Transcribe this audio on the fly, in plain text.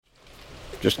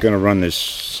Just going to run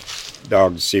this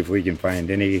dog to see if we can find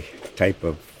any type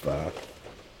of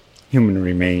human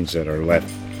remains that are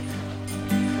left.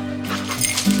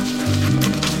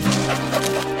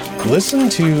 Listen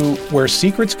to Where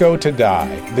Secrets Go to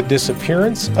Die, The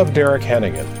Disappearance of Derek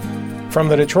Hennigan. From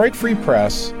the Detroit Free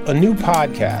Press, a new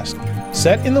podcast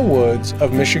set in the woods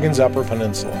of Michigan's Upper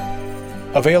Peninsula.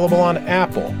 Available on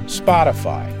Apple,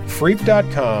 Spotify,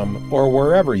 Freep.com, or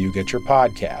wherever you get your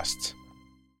podcasts.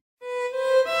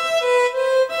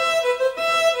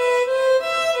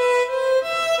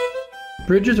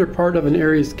 Bridges are part of an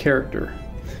area's character.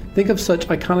 Think of such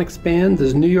iconic spans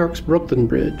as New York's Brooklyn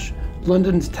Bridge,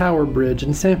 London's Tower Bridge,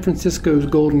 and San Francisco's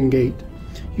Golden Gate.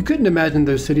 You couldn't imagine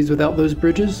those cities without those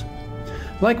bridges.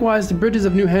 Likewise, the bridges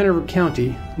of New Hanover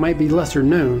County might be lesser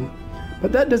known,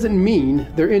 but that doesn't mean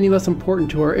they're any less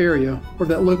important to our area or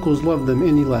that locals love them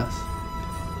any less.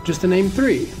 Just to name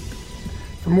three.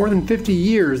 For more than 50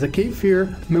 years, the Cape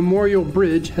Fear Memorial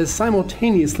Bridge has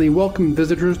simultaneously welcomed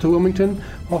visitors to Wilmington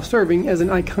while serving as an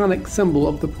iconic symbol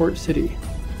of the port city.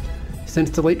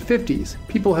 Since the late 50s,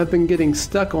 people have been getting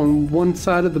stuck on one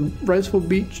side of the Riceville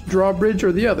Beach drawbridge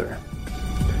or the other.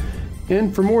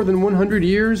 And for more than 100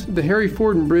 years, the Harry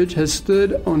Forden Bridge has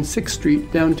stood on 6th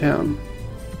Street downtown.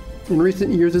 In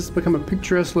recent years, it's become a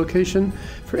picturesque location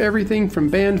for everything from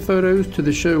band photos to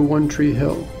the show One Tree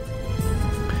Hill.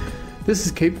 This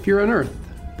is Cape Fear Unearthed,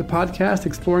 the podcast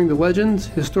exploring the legends,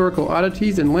 historical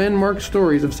oddities, and landmark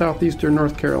stories of southeastern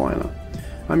North Carolina.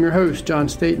 I'm your host, John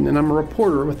Staton, and I'm a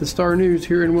reporter with the Star News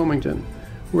here in Wilmington.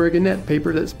 We're a Gannett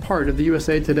paper that's part of the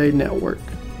USA Today network.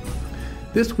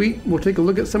 This week, we'll take a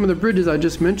look at some of the bridges I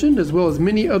just mentioned, as well as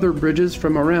many other bridges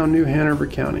from around New Hanover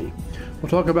County. We'll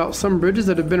talk about some bridges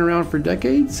that have been around for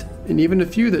decades, and even a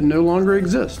few that no longer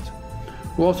exist.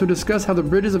 We'll also discuss how the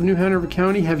bridges of New Hanover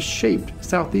County have shaped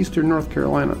southeastern North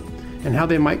Carolina, and how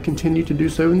they might continue to do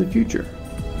so in the future.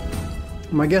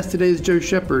 My guest today is Joe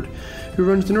Shepard, who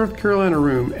runs the North Carolina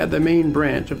Room at the main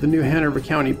branch of the New Hanover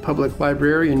County Public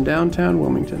Library in downtown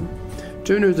Wilmington.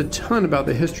 Joe knows a ton about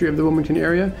the history of the Wilmington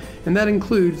area, and that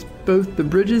includes both the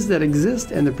bridges that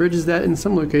exist and the bridges that, in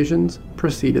some locations,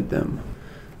 preceded them.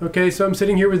 Okay, so I'm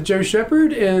sitting here with Joe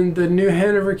Shepard in the New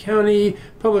Hanover County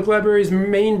Public Library's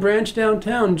main branch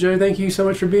downtown. Joe, thank you so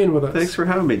much for being with us. Thanks for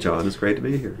having me, John. It's great to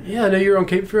be here. Yeah, I know you were on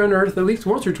Cape Fear Unearthed at least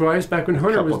once or twice back when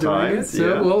Hunter was doing times, it.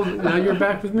 So, yeah. Well, now you're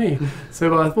back with me.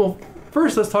 So, well,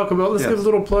 first let's give a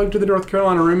little plug to the North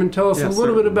Carolina Room and tell us a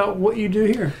little bit about what you do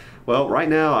here. Well, right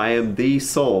now I am the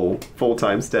sole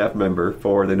full-time staff member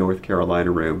for the North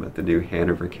Carolina Room at the New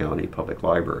Hanover County Public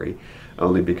Library,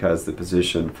 only because the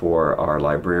position for our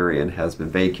librarian has been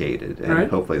vacated,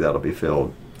 and hopefully that'll be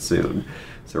filled soon.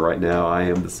 So right now I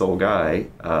am the sole guy.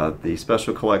 The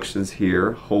Special Collections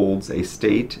here holds a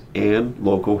state and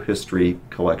local history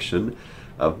collection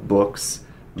of books,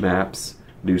 maps,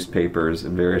 newspapers,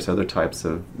 and various other types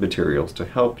of materials to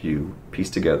help you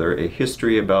piece together a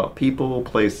history about people,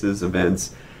 places,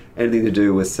 events, anything to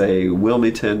do with, say,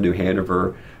 Wilmington, New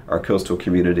Hanover, our coastal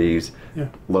communities,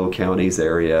 Low Counties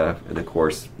area, and of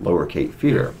course, Lower Cape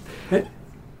Fear.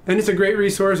 And it's a great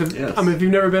resource. If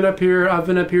you've never been up here, I've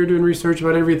been up here doing research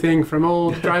about everything from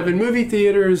old drive-in movie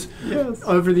theaters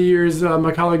over the years.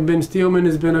 My colleague Ben Steelman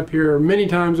has been up here many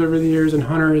times over the years, and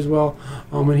Hunter as well,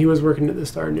 when he was working at the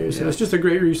Star News. So it's just a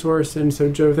great resource. And so,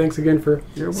 Joe, thanks again for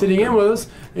sitting in with us.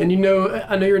 And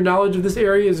I know your knowledge of this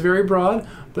area is very broad,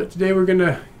 but today we're going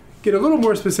to get a little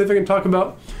more specific and talk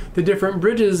about the different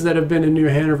bridges that have been in New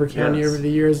Hanover County over the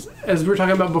years. As we were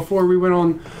talking about before we went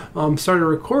on, started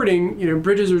recording,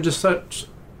 bridges are just such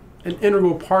an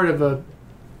integral part of a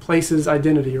place's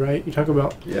identity, right? You talk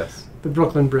about the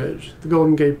Brooklyn Bridge, the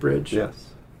Golden Gate Bridge. Yes.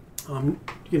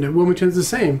 Wilmington's the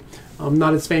same.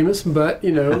 Not as famous, but,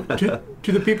 to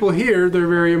the people here, they're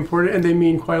very important and they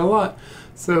mean quite a lot.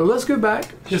 So let's go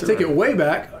back, take it way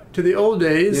back to the old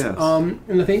days. Yes.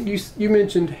 And I think you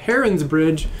mentioned Heron's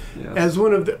Bridge as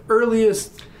one of the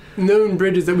earliest known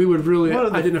bridges that we would really identify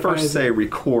as. One of the first,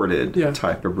 recorded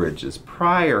type of bridges,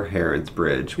 prior Heron's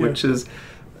Bridge, which is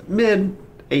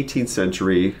mid-18th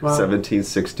century,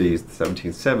 1760s,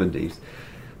 1770s.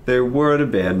 There would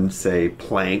have been, say,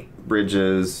 plank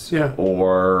bridges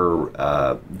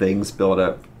or things built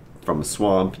up from a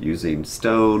swamp using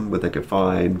stone, what they could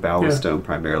find, ballast stone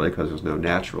primarily because there's no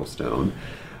natural stone.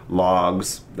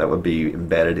 Logs that would be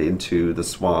embedded into the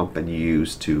swamp and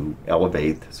used to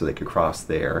elevate so they could cross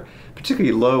there,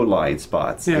 particularly low-lying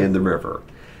spots in the river.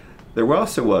 There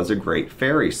also was a great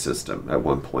ferry system at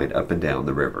one point up and down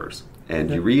the rivers.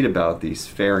 And you read about these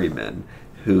ferrymen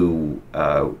who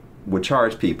would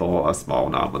charge people a small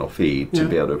nominal fee to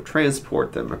be able to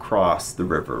transport them across the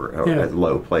river at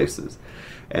low places.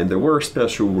 And there were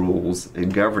special rules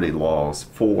and governing laws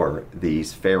for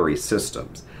these ferry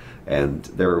systems. And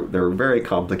they're very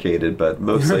complicated, but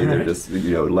mostly they're just,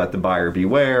 let the buyer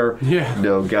beware.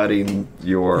 No gutting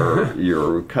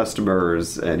your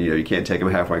customers, and you can't take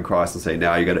them halfway across and say,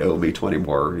 now you got to owe me 20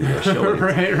 more shillings.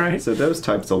 Right. So those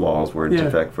types of laws were in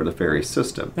effect for the ferry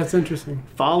system. That's interesting.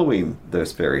 Following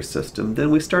those ferry system, then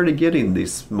we started getting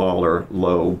these smaller,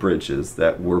 low bridges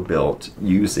that were built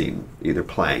using either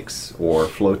planks or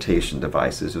flotation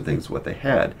devices or things what they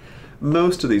had.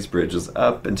 Most of these bridges,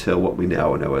 up until what we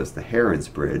now know as the Herons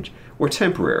Bridge, were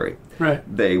temporary. Right.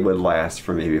 They would last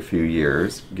for maybe a few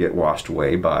years, get washed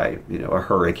away by a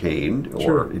hurricane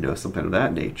or something of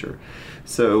that nature.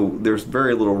 So there's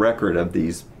very little record of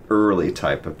these early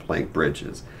type of plank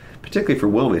bridges. Particularly for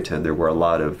Wilmington, there were a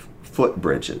lot of foot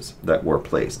bridges that were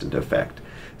placed into effect.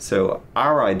 So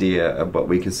our idea of what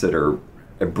we consider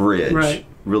a bridge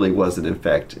really wasn't in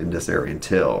effect in this area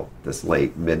until this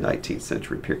late mid-19th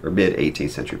century period, or mid-18th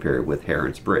century period with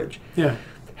Herons Bridge.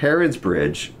 Herons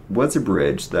Bridge was a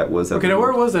bridge that was... Okay, now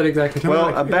where was that exactly?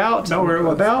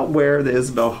 About where the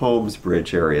Isabel Holmes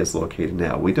Bridge area is located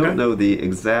now. We don't know the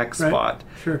exact spot,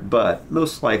 but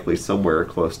most likely somewhere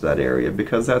close to that area,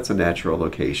 because that's a natural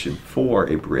location for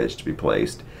a bridge to be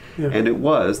placed. And it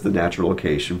was the natural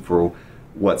location for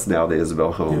what's now the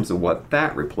Isabel Holmes and what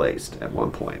that replaced at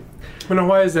one point. Well, now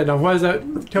why is that?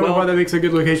 Tell me why that makes a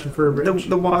good location for a bridge.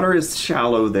 The water is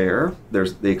shallow there.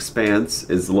 The expanse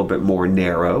is a little bit more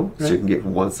narrow, so you can get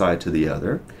from one side to the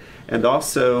other. And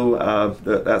also,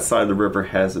 that side of the river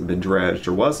hasn't been dredged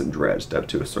or wasn't dredged up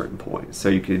to a certain point. So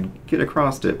you could get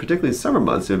across it, particularly in summer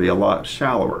months, it would be a lot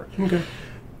shallower. Okay.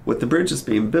 With the bridges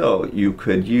being built, you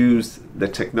could use the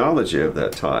technology of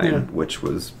that time, which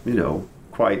was,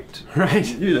 quite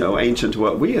ancient to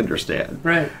what we understand.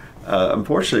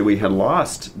 Unfortunately, we had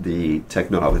lost the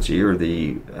technology or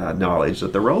the knowledge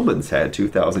that the Romans had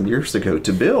 2,000 years ago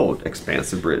to build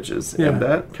expansive bridges, and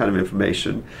that kind of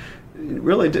information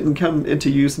really didn't come into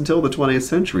use until the 20th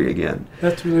century again.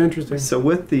 That's really interesting. So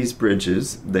with these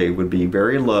bridges, they would be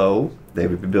very low. They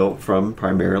would be built from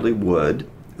primarily wood,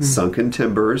 sunken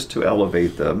timbers to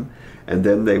elevate them, and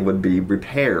then they would be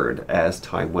repaired as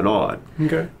time went on.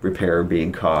 Repair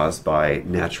being caused by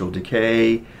natural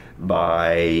decay,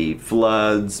 by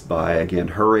floods, by, again,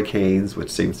 hurricanes,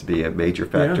 which seems to be a major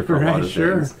factor for a lot of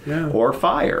things, or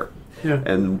fire.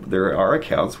 And there are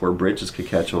accounts where bridges could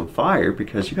catch on fire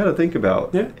because you got to think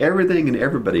about everything and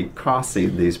everybody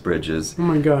crossing these bridges. Oh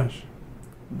my gosh.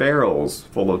 Barrels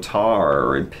full of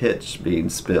tar and pitch being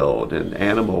spilled and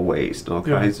animal waste and all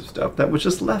kinds of stuff that was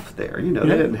just left there. They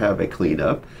didn't have a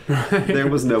cleanup. There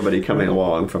was nobody coming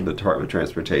along from the Department of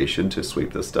Transportation to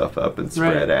sweep this stuff up and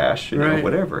spread ash,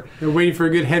 whatever. They're waiting for a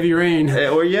good heavy rain.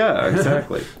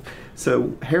 Exactly.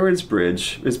 So Herons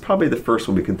Bridge is probably the first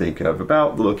one we can think of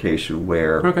about the location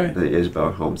where the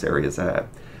Isabel Holmes area is at.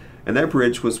 And that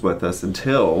bridge was with us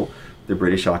until the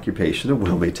British occupation of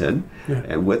Wilmington,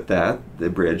 and with that, the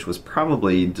bridge was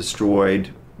probably destroyed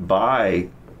by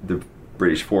the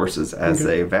British forces as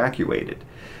they evacuated.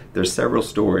 There's several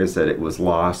stories that it was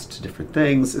lost to different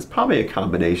things. It's probably a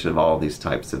combination of all these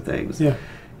types of things.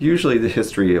 Usually the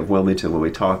history of Wilmington, when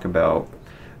we talk about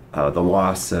the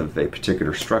loss of a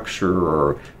particular structure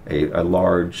or a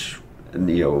large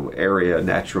area,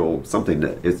 natural, something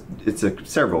that it's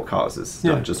several causes,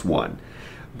 not just one.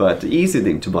 But the easy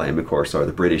thing to blame, of course, are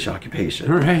the British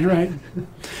occupation. Right.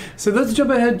 So let's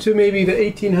jump ahead to maybe the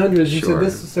 1800s. You said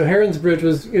this. So Herons Bridge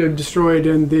was destroyed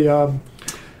in the.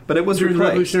 But it was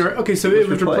replaced. Okay, so it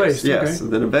was replaced. Yes,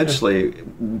 and then eventually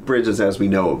bridges, as we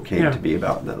know, came to be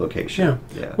about in that location.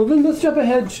 Well, then let's jump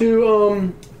ahead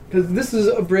to. Because this is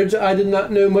a bridge I did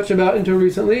not know much about until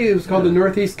recently. It was called the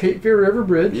Northeast Cape Fear River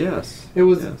Bridge. It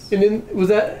was. Was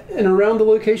that in around the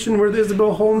location where the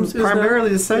Isabel Holmes is? Primarily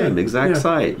the same exact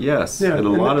site. Yes, and a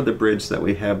lot of the bridge that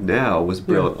we have now was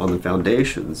built on the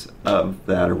foundations of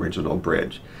that original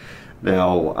bridge.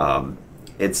 Now,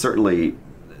 it's certainly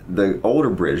the older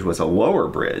bridge was a lower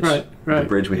bridge. The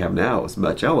bridge we have now is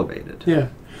much elevated.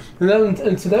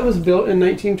 And so that was built in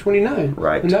 1929.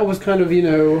 Right. And that was kind of,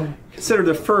 considered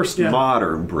the first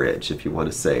modern bridge, if you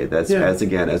want to say. That's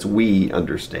as we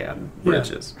understand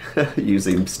bridges,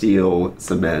 using steel,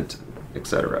 cement,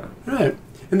 etc. Right.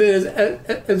 And then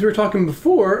as we were talking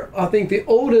before, I think the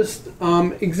oldest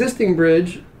existing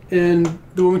bridge in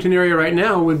the Wilmington area right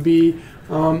now would be,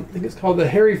 I think it's called the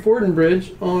Harry Forden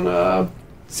Bridge on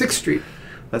 6th Street.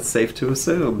 That's safe to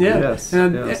assume. Yeah. Yes.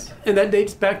 And, Yes. and that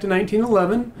dates back to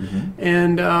 1911.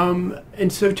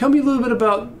 And so tell me a little bit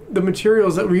about the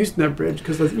materials that were used in that bridge,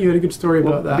 because you had a good story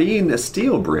about that. Being a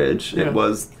steel bridge, Yeah. it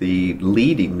was the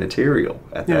leading material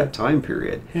at Yeah. that time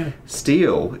period. Yeah.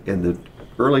 Steel in the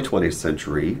early 20th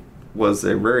century was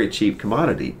a very cheap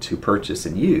commodity to purchase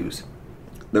and use.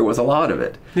 There was a lot of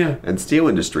it. Yeah. And steel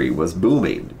industry was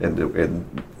booming, in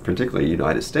particularly the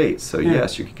United States. So Yeah.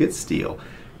 yes, you could get steel.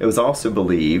 It was also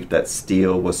believed that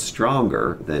steel was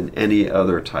stronger than any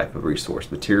other type of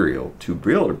resource material to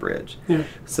build a bridge. Yeah.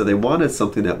 So they wanted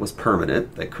something that was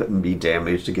permanent, that couldn't be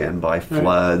damaged again by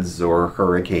floods or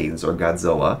hurricanes or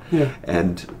Godzilla. Yeah.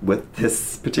 And with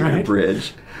this particular Right.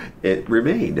 bridge, it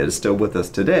remained. It is still with us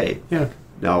today. Yeah.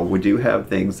 Now, we do have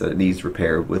things that it needs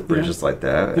repaired with bridges like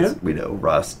that. As we know,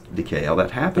 rust, decay, all that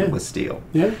happened with steel.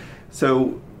 Yeah.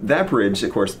 So that bridge,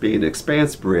 of course, being an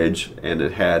expanse bridge, and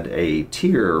it had a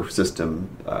tier system.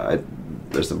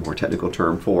 There's a more technical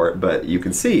term for it, but you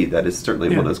can see that it's certainly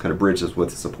one of those kind of bridges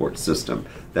with a support system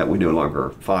that we no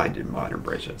longer find in modern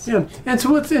bridges. Yeah. And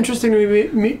so what's interesting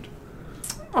to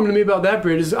me about that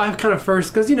bridge is I kind of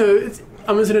first, because,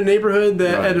 I was in a neighborhood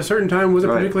that at a certain time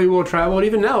wasn't particularly well traveled.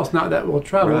 Even now, it's not that well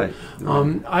traveled.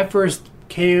 Right. I first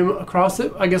came across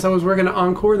it. I guess I was working at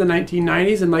Encore in the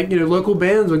 1990s, and local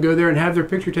bands would go there and have their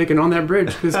picture taken on that bridge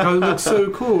because it looks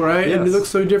so cool, right? Yes. And it looks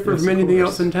so different from anything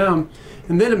else in town.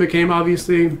 And then it became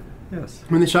obviously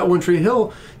when they shot One Tree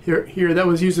Hill here that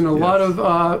was used in a lot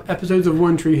of episodes of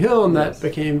One Tree Hill, and that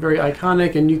became very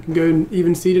iconic. And you can go and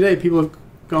even see today people have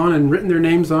gone and written their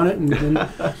names on it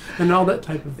and all that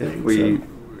type of thing.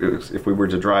 If we were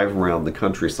to drive around the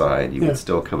countryside, you would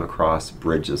still come across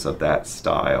bridges of that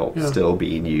style still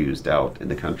being used out in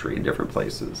the country in different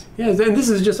places. Yeah, and this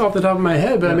is just off the top of my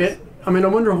head, but I mean, I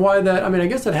wonder why that. I mean, I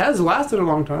guess it has lasted a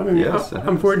long time. I mean,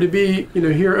 I'm for it to be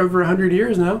here over 100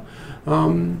 years now.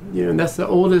 And that's the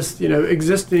oldest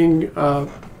existing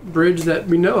bridge that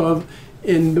we know of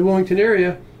in the Wilmington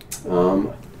area.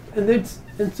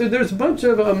 And so there's a bunch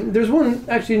of there's one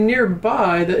actually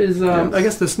nearby that is I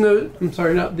guess the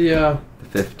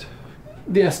Fifth.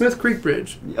 Smith Creek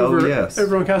Bridge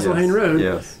over on Castle Hayne Road.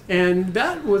 Yes. And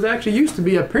that was actually used to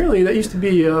be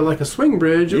like a swing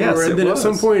bridge. Yes, and then it at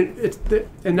some was. point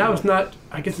and now it's not.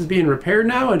 I guess it's being repaired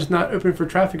now and it's not open for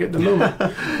traffic at the moment.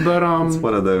 But it's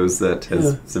one of those that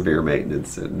has severe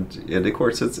maintenance and of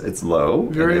course it's low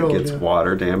Very and it old, gets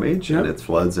water damage and it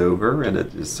floods over and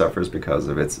it just suffers because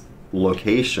of its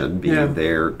location being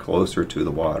there closer to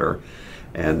the water.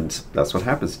 And that's what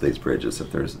happens to these bridges.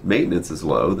 If there's maintenance is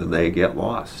low, then they get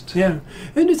lost. Yeah.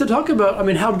 And just to talk about,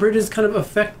 how bridges kind of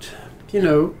affect,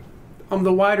 the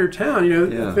wider town.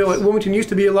 I feel like Wilmington used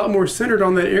to be a lot more centered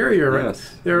on that area, right?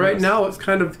 Yes. Right now it's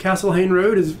kind of Castle Hayne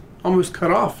Road is almost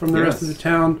cut off from the rest of the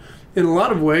town in a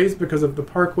lot of ways because of the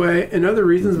parkway and other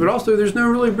reasons, but also there's no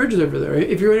really bridges over there.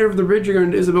 If you're over the bridge, you're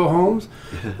going to Isabel Holmes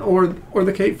or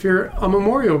the Cape Fear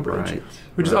Memorial Bridge,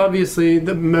 which is obviously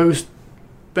the most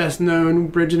best known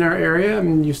bridge in our area. I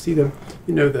mean, you see the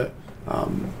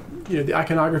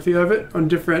iconography of it on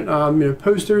different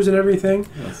posters and everything.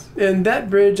 Yes. And that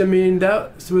bridge,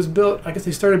 that was built. I guess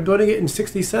they started building it in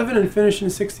 '67 and finished in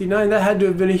 '69. That had to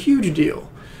have been a huge deal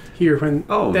here when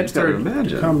that started.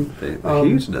 Imagine to come. the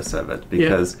hugeness of it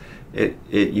because it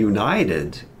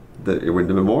united the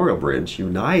Memorial Bridge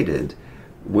united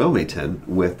Wilmington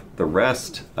with the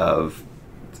rest of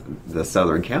the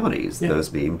southern counties, those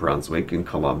being Brunswick and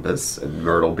Columbus and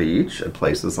Myrtle Beach and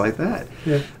places like that.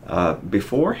 Yeah.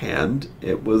 Beforehand,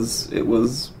 it was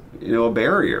a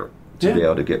barrier to be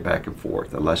able to get back and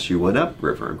forth unless you went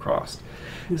upriver and crossed.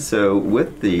 Yeah. So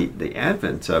with the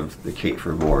advent of the Cape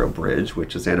Fear Memorial Bridge,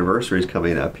 which its anniversary is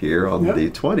coming up here on the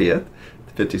 20th,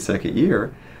 the 52nd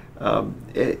year,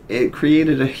 it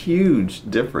created a huge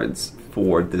difference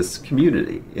for this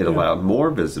community. It allowed more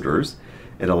visitors.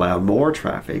 It allowed more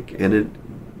traffic, and it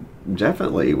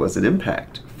definitely was an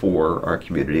impact for our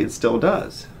community. It still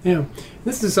does. Yeah.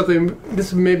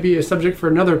 This may be a subject for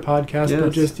another podcast,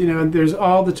 but just, there's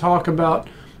all the talk about,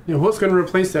 what's going to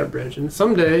replace that bridge. And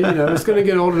someday, it's going to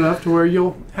get old enough to where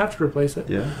you'll have to replace it.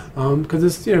 Yeah. Because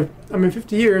it's,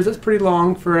 50 years, that's pretty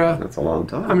long for that's a long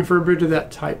time. For a bridge of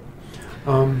that type.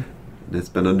 It's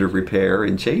been under repair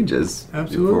and changes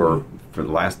for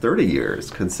the last 30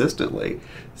 years consistently.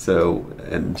 So,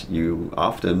 and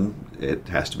it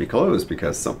has to be closed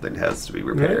because something has to be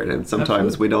repaired. Right. And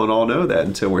sometimes we don't all know that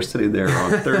until we're sitting there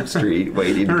on 3rd Street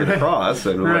waiting to get across.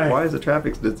 And we're like, why is the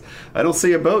traffic? I don't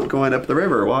see a boat going up the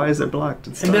river. Why is it blocked?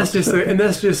 And that's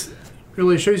just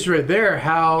really shows you right there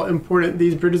how important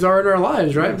these bridges are in our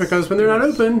lives, right? Yes. Because when they're not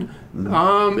open,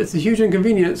 it's a huge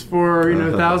inconvenience for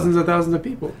thousands and thousands of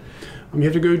people. You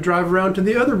have to go drive around to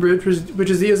the other bridge, which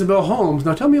is the Isabel Holmes.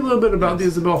 Now, tell me a little bit about the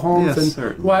Isabel Holmes and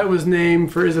certainly. why it was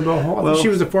named for Isabel Holmes. Well, she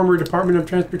was a former Department of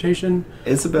Transportation.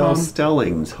 Isabel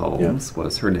Stellings Holmes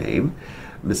was her name.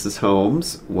 Mrs.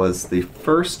 Holmes was the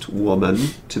first woman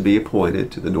to be appointed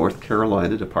to the North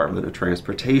Carolina Department of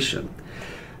Transportation.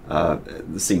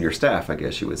 The senior staff, I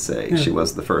guess you would say. Yeah. She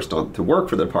was the first to work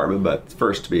for the department, but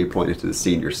first to be appointed to the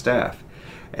senior staff.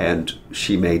 And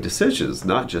she made decisions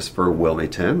not just for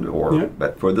Wilmington,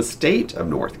 but for the state of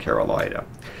North Carolina.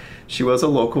 She was a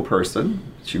local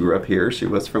person. She grew up here. She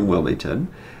was from Wilmington.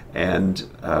 And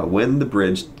when the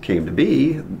bridge came to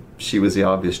be, she was the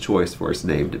obvious choice for its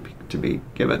name to be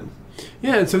given.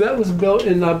 Yeah, and so that was built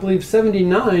in, I believe,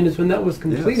 79 is when that was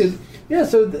completed. Yes. Yeah,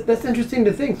 so that's interesting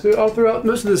to think. So all throughout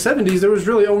most of the 70s, there was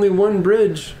really only one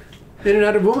bridge in and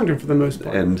out of Wilmington for the most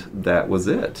part. And that was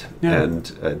it. Yeah. And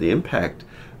the impact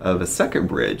of a second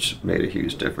bridge made a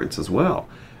huge difference as well.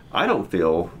 I don't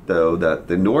feel, though, that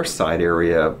the north side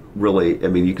area really, I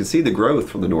mean, you can see the growth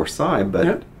from the north side, but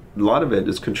a lot of it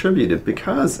is contributed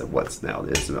because of what's now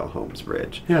the Isabel Holmes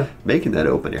Bridge. Yeah. Making that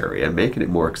open area, making it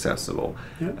more accessible.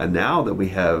 Yeah. And now that we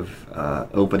have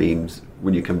openings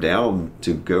when you come down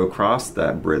to go across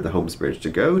that bridge, the Holmes Bridge, to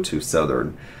go to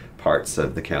southern parts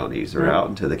of the counties or out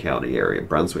into the county area,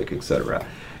 Brunswick, etc.,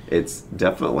 it's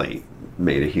definitely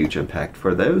made a huge impact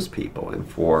for those people and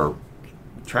for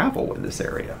travel in this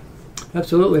area.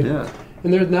 Absolutely. Yeah.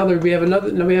 And we have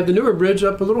the newer bridge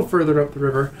up a little further up the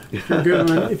river. If you're going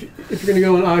to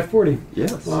go on I-40.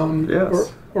 Yes. Yes.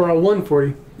 Or a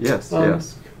 140. Yes.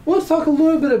 Yes. Well, let's talk a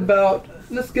little bit about.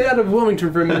 Let's get out of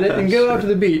Wilmington for a minute and go out to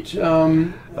the beach.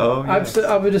 Yes.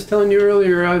 I was just telling you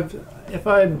earlier.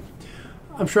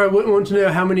 I'm sure I wouldn't want to know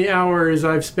how many hours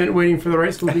I've spent waiting for the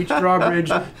Wrightsville Beach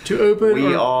drawbridge to open.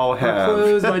 We all have. Or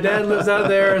close. My dad lives out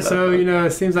there, so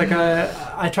it seems like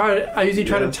I usually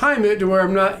try to time it to where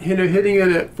I'm not hitting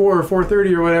it at 4 or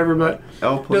 4:30 or whatever, but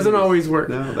it doesn't always work.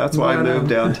 No, that's why I moved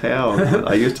downtown.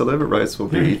 I used to live at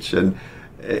Wrightsville Beach, and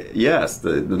yes,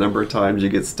 the number of times you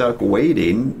get stuck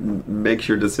waiting makes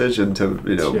your decision to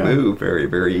move very,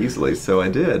 very easily. So I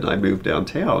did. I moved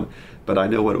downtown. But I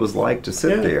know what it was like to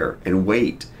sit there and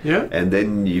wait. Yeah. And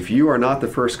then if you are not the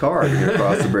first car to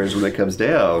cross the bridge when it comes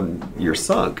down, you're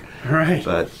sunk. Right.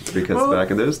 But because back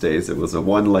in those days, it was a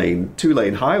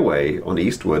 2-lane highway on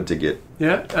Eastwood to get.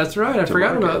 Yeah, that's right. I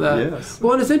forgot about that. Yes.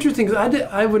 Well, and it's interesting because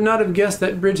I would not have guessed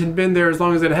that bridge had been there as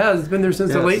long as it has. It's been there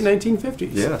since the late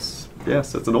 1950s. Yes.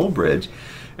 Yes, it's an old bridge.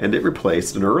 And it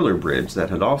replaced an earlier bridge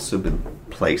that had also been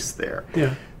placed there.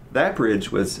 Yeah. That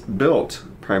bridge was built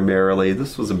primarily,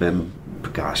 this was the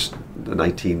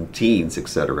 19-teens,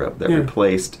 etc., that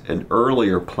replaced an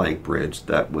earlier plank bridge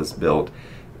that was built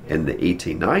in the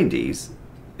 1890s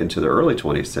into the early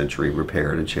 20th century,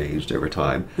 repaired and changed over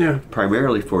time,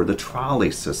 primarily for the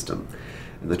trolley system.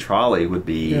 And the trolley would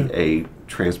be a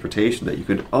transportation that you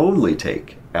could only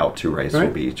take out to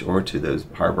Wrightsville Beach or to those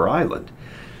Harbor Island.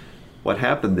 What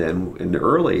happened then in the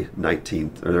early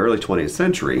 20th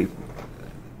century,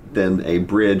 then a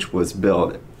bridge was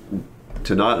built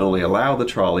to not only allow the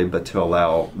trolley, but to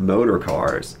allow motor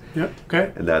cars. Yep.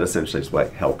 Okay. And that essentially is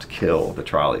what helped kill the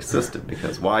trolley system,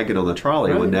 because why get on the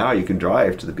trolley when now you can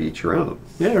drive to the beach your own?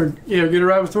 Yeah, or get a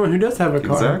ride with someone who does have a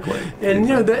car. Exactly.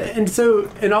 And so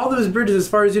all those bridges, as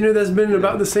far as you know, that's been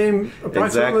about the same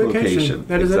approximate location.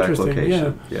 That is interesting.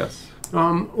 Location. Yeah. Yes.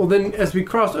 Well, then as we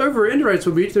cross over into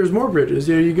Wrightsville Beach, there's more bridges.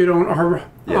 You get on Harbor,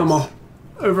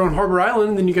 over on Harbor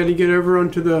Island, then you got to get over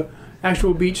onto the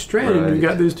actual beach strand. Right. And you've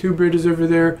got those two bridges over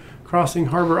there crossing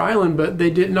Harbor Island, but they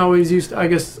didn't always use. I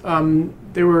guess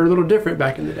they were a little different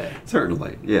back in the day.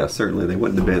 Certainly, certainly they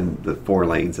wouldn't have been the 4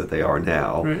 lanes that they are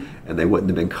now, and they wouldn't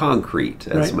have been concrete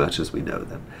as much as we know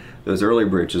them. Those early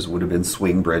bridges would have been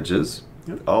swing bridges.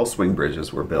 Yep. All swing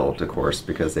bridges were built, of course,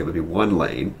 because they would be 1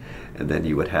 lane, and then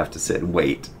you would have to sit and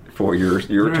wait for your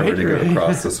turn to go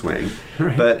across the swing.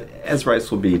 But as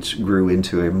Wrightsville Beach grew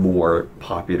into a more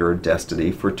popular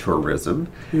destiny for tourism,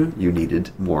 you needed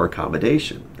more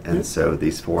accommodation. And so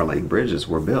these 4-lane bridges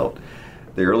were built.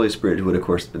 The earliest bridge would, of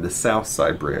course, have been the South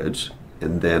Side Bridge,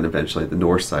 and then eventually the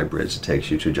North Side Bridge that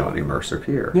takes you to Johnny Mercer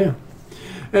Pier. Yeah.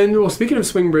 And well, speaking of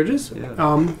swing bridges,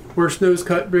 where Snow's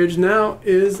Cut Bridge now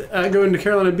is going to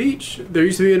Carolina Beach, there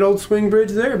used to be an old swing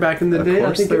bridge there back in the day.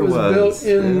 I think it was built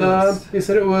in. They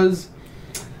said it was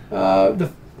the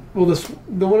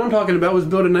one I'm talking about was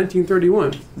built in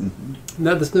 1931. Mm-hmm. And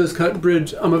that the Snow's Cut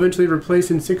Bridge eventually replaced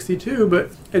in '62,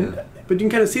 but but you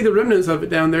can kind of see the remnants of it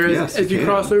down there as you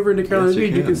cross over into Carolina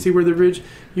Beach. You can see where the ridge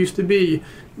used to be.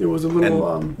 There was a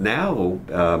little. And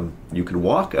now you can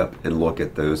walk up and look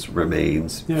at those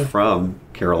remains from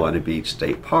Carolina Beach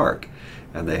State Park,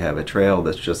 and they have a trail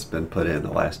that's just been put in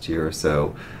the last year or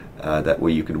so. That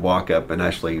way you can walk up and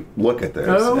actually look at those.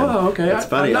 Oh, wow, okay. It's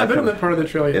funny. I've not been on that part of the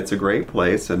trail yet. It's a great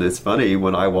place, and it's funny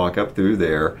when I walk up through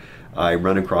there, I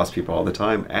run across people all the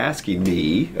time asking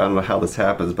me, I don't know how this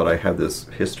happens, but I have this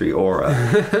history aura,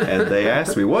 and they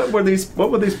ask me, what were these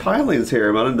pilings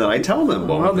here? And then I tell them,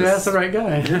 well they asked the right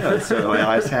guy. Yeah, so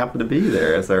I just happen to be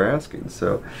there as they're asking.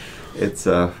 So it's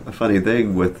a funny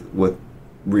thing with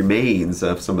remains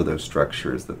of some of those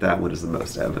structures that one is the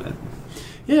most evident.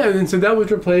 Yeah, and so that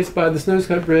was replaced by the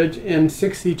Snowscut Bridge in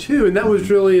 '62, and that was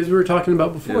really, as we were talking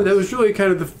about before, that was really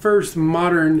kind of the first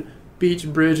modern beach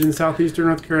bridge in southeastern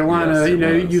North Carolina.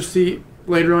 Yes, you see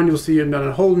later on, you'll see it down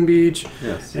at Holden Beach.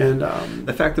 Yes. And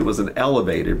the fact that it was an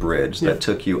elevated bridge that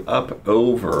took you up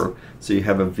over, so you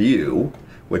have a view,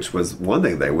 which was one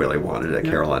thing they really wanted at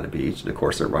Carolina Beach, and of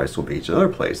course at Riceville Beach and other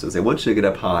places. They want you to get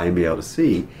up high and be able to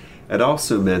see. It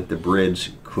also meant the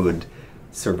bridge could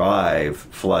survive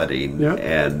flooding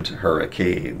and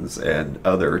hurricanes and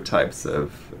other types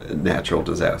of natural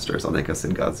disasters. I think I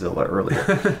said Godzilla earlier.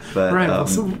 But, right.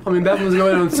 So, that was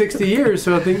going on 60 years,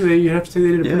 so I think you have to say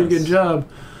they did a pretty good job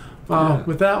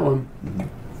with that one.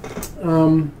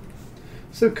 Mm-hmm.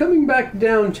 So coming back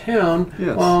downtown,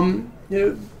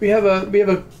 we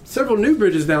have several new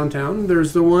bridges downtown.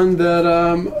 There's the one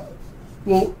that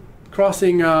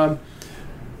crossing.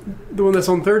 The one that's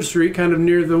on 3rd Street, kind of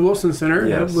near the Wilson Center,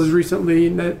 was recently,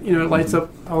 it lights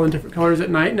up all in different colors at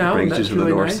night now. Brings you to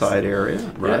really the north nice. side area,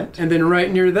 right? Yeah. And then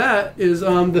right near that is the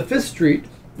 5th Street,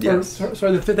 the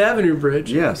 5th Avenue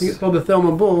Bridge. Yes. I think it's called the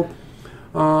Thelma Bull.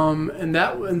 And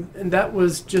that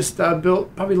was just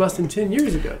built probably less than 10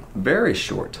 years ago. Very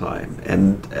short time.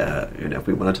 And if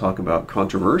we want to talk about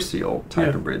controversial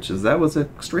type of bridges, that was an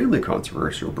extremely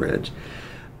controversial bridge.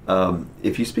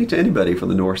 If you speak to anybody from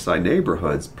the north side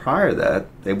neighborhoods prior to that,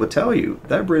 they would tell you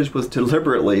that bridge was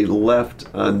deliberately left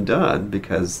undone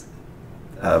because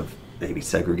of maybe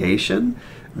segregation.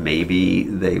 Maybe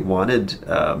they wanted,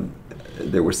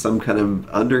 there was some kind of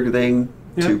under thing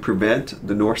to prevent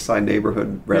the north side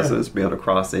neighborhood residents being able to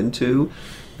cross into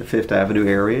the 5th Avenue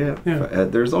area.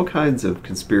 There's all kinds of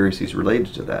conspiracies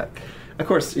related to that. Of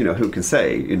course, who can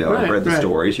say, I've read the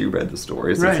stories, you read the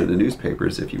stories, it's in the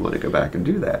newspapers if you want to go back and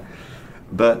do that.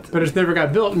 But it never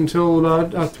got built until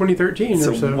about 2013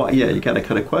 or so. You kind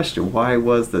of question, why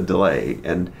was the delay?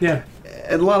 And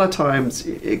a lot of times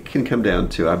it can come down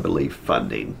to, I believe,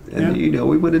 funding. And,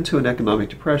 we went into an economic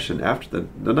depression. After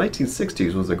the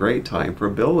 1960s was a great time for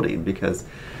building because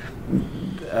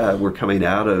we're coming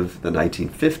out of the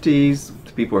 1950s.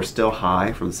 People are still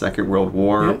high from the Second World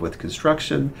War with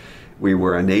construction. We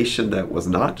were a nation that was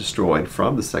not destroyed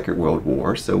from the Second World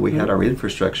War, so we had our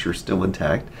infrastructure still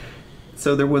intact.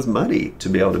 So there was money to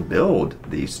be able to build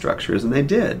these structures, and they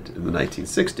did in the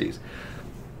 1960s.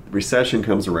 Recession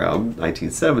comes around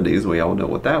 1970s. We all know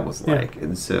what that was like,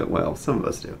 and so some of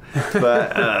us do.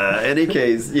 But in any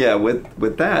case,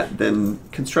 with that, then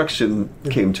construction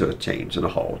came to a change and a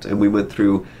halt, and we went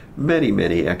through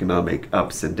many economic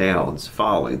ups and downs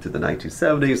following through the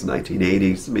 1970s,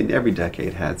 1980s. Every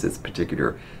decade has its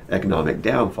particular economic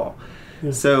downfall.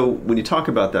 So when you talk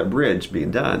about that bridge being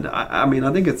done, I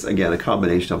think it's, again, a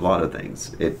combination of a lot of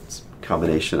things. It's a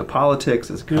combination of politics,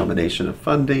 it's a combination of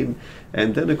funding,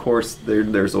 and then, of course,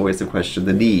 there's always the question,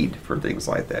 the need for things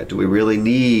like that. Do we really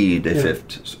need a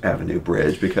 5th Avenue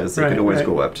bridge? Because they can always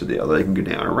go up to the other, they can go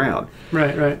down and around.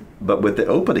 Right. But with the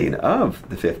opening of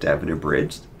the 5th Avenue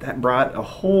Bridge, that brought a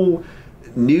whole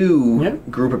new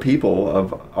group of people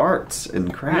of arts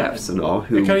and crafts and all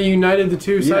who... It kind of united the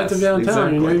two sides of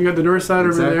downtown. Exactly. You got the north side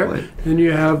over there, and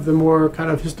you have the more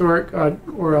kind of historic,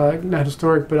 not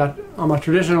historic, but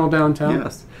traditional downtown.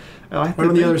 Yes. I think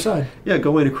on the other side. Yeah,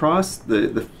 going across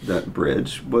that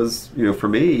bridge was, for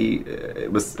me,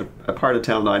 it was a part of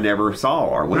town that I never saw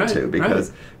or went to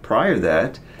because prior to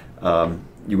that,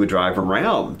 you would drive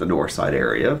around the north side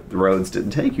area. The roads didn't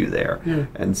take you there.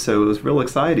 And so it was real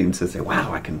exciting to say,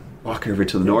 wow, I can walk over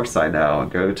to the north side now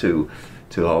and go to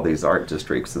all these art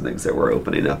districts and things that were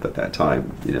opening up at that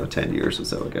time, 10 years or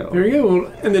so ago. There you go.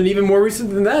 Well, and then even more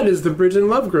recent than that is the bridge in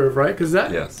Lovegrove, right? Because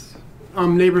that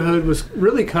neighborhood was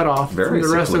really cut off from the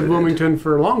rest of Wilmington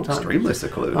for a long time. Extremely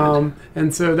secluded.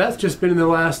 And so that's just been in the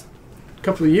last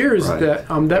couple of years that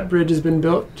that bridge has been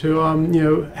built to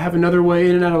have another way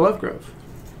in and out of Lovegrove.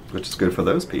 Which is good for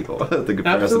those people, the good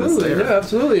residents there. Yeah,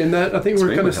 absolutely. And that I think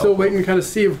we're kind of still waiting to kind of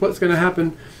see what's going to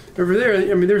happen over there.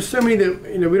 I mean, there's so many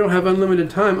that we don't have unlimited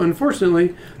time,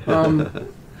 unfortunately.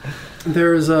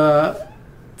 There's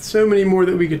so many more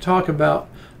that we could talk about.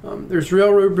 There's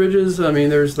railroad bridges. I mean,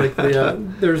 there's like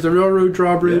there's the railroad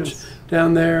drawbridge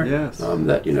down there. Yes.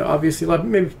 That obviously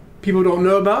maybe people don't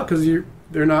know about because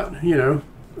they're not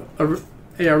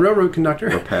a railroad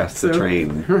conductor. Or past the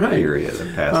train area,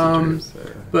 the passengers.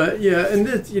 But yeah, and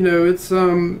it's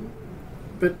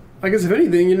but I guess if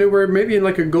anything, we're maybe in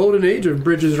like a golden age of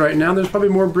bridges right now. There's probably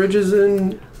more bridges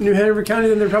in New Hanover County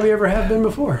than there probably ever have been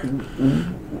before.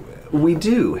 We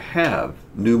do have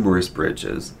numerous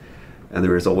bridges, and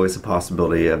there is always a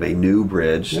possibility of a new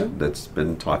bridge that's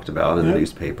been talked about in the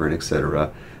newspaper and et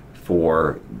cetera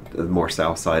for the more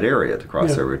south side area to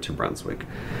cross over to Brunswick.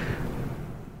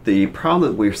 The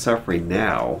problem that we're suffering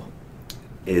now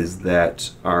is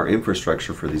that our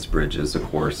infrastructure for these bridges, of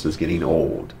course, is getting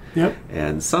old. Yep.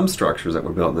 And some structures that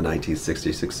were built in the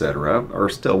 1960s, et cetera, are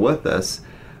still with us.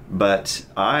 But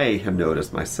I have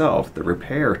noticed myself the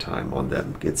repair time on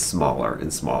them gets smaller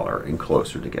and smaller and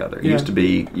closer together. It used to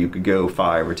be you could go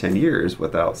 5 or 10 years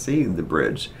without seeing the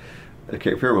bridge, the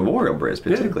Cape Fear Memorial Bridge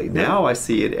particularly. Yeah. Now I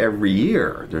see it every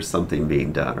year. There's something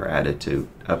being done or added to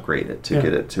upgrade it to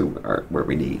get it to where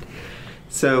we need.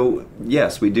 So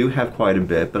yes, we do have quite a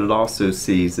bit, but it also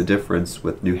sees the difference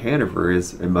with New Hanover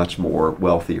is a much more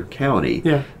wealthier county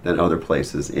than other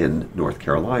places in North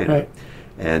Carolina. Right.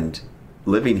 And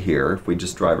living here, if we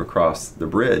just drive across the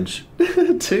bridge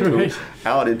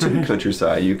out into the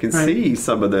countryside, you can see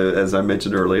some of the, as I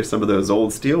mentioned earlier, some of those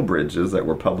old steel bridges that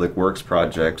were public works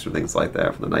projects or things like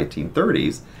that from the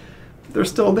 1930s. They're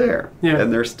still there,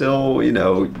 and they're still,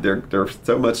 they're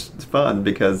so much fun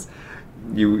because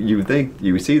you think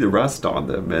you see the rust on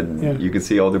them, and you can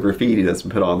see all the graffiti that's been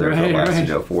put on there for the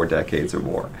last 4 decades or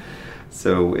more.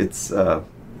 So it's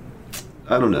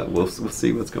I don't know. We'll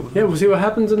see what's going on. Yeah, we'll see what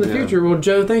happens in the future. Well,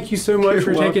 Joe, thank you so much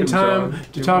for taking time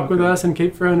to talk with us in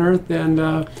Cape Fear Unearthed, and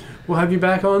we'll have you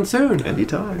back on soon.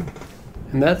 Anytime.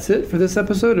 And that's it for this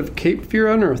episode of Cape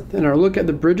Fear Unearthed and our look at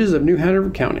the bridges of New Hanover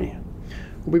County.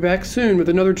 We'll be back soon with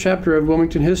another chapter of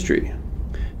Wilmington history.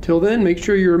 Till then, make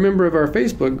sure you're a member of our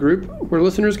Facebook group, where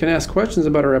listeners can ask questions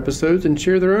about our episodes and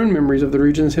share their own memories of the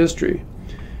region's history.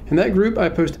 In that group, I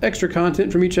post extra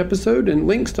content from each episode and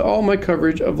links to all my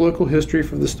coverage of local history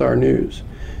for the Star News.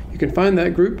 You can find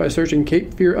that group by searching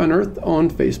Cape Fear Unearthed on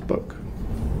Facebook.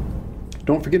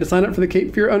 Don't forget to sign up for the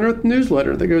Cape Fear Unearthed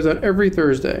newsletter that goes out every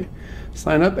Thursday.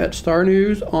 Sign up at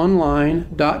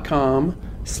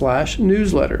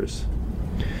starnewsonline.com/newsletters.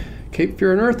 Cape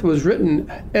Fear Unearthed was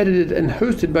written, edited, and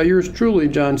hosted by yours truly,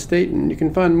 John Staton. You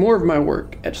can find more of my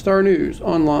work at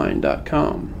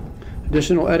starnewsonline.com.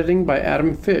 Additional editing by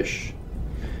Adam Fish.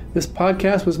 This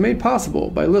podcast was made possible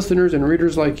by listeners and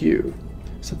readers like you.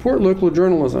 Support local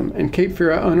journalism and Cape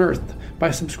Fear Unearthed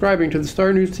by subscribing to the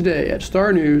Star News today at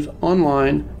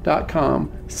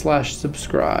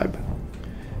starnewsonline.com/subscribe.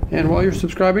 And while you're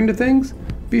subscribing to things,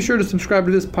 be sure to subscribe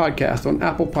to this podcast on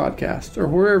Apple Podcasts or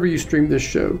wherever you stream this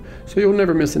show so you'll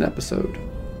never miss an episode.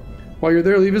 While you're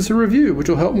there, leave us a review, which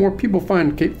will help more people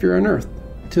find Cape Fear Unearthed.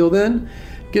 Till then,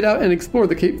 get out and explore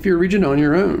the Cape Fear region on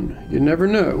your own. You never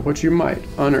know what you might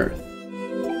unearth.